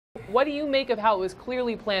What do you make of how it was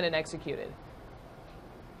clearly planned and executed?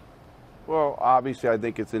 Well, obviously, I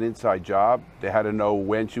think it's an inside job. They had to know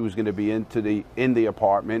when she was going to be in the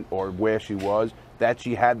apartment or where she was, that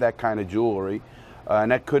she had that kind of jewelry.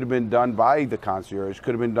 And that could have been done by the concierge,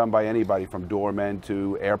 could have been done by anybody from doormen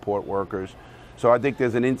to airport workers. So I think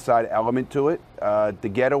there's an inside element to it. The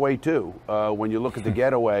getaway, too. When you look at the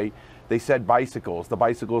getaway, they said bicycles. The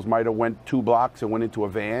bicycles might have went 2 blocks and went into a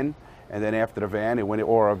van. And then after the van, it went,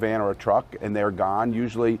 or a van or a truck, and they're gone.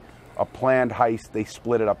 Usually a planned heist, they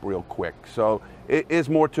split it up real quick. So it is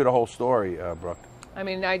more to the whole story, Brooke. I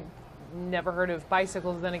mean, I never heard of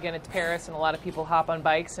bicycles. Then again, it's Paris, and a lot of people hop on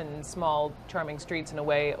bikes in small, charming streets, and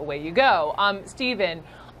away you go. Stephen,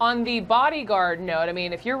 on the Bodyguard note, I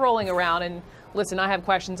mean, if you're rolling around, and listen, I have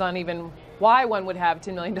questions on even why one would have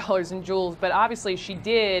 $10 million in jewels, but obviously she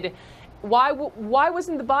did. Why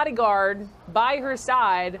wasn't the Bodyguard by her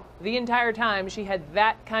side the entire time she had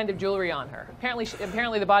that kind of jewelry on her?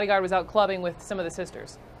 Apparently the Bodyguard was out clubbing with some of the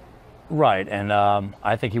sisters. Right, and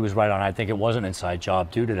I think he was right on. I think it was an inside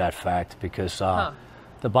job due to that fact, because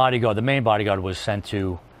the Bodyguard, the main Bodyguard, was sent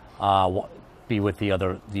to be with the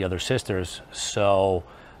other sisters. So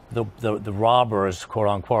the robbers, quote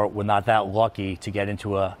unquote, were not that lucky to get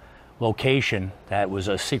into a location that was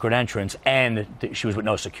a secret entrance, and she was with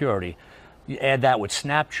no security. You add that with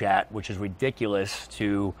Snapchat, which is ridiculous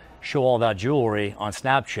to show all that jewelry on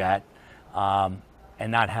Snapchat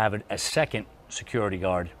and not have a second security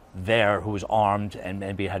guard there who was armed and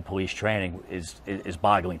maybe had police training is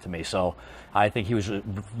boggling to me. So I think he was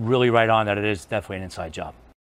really right on that it is definitely an inside job.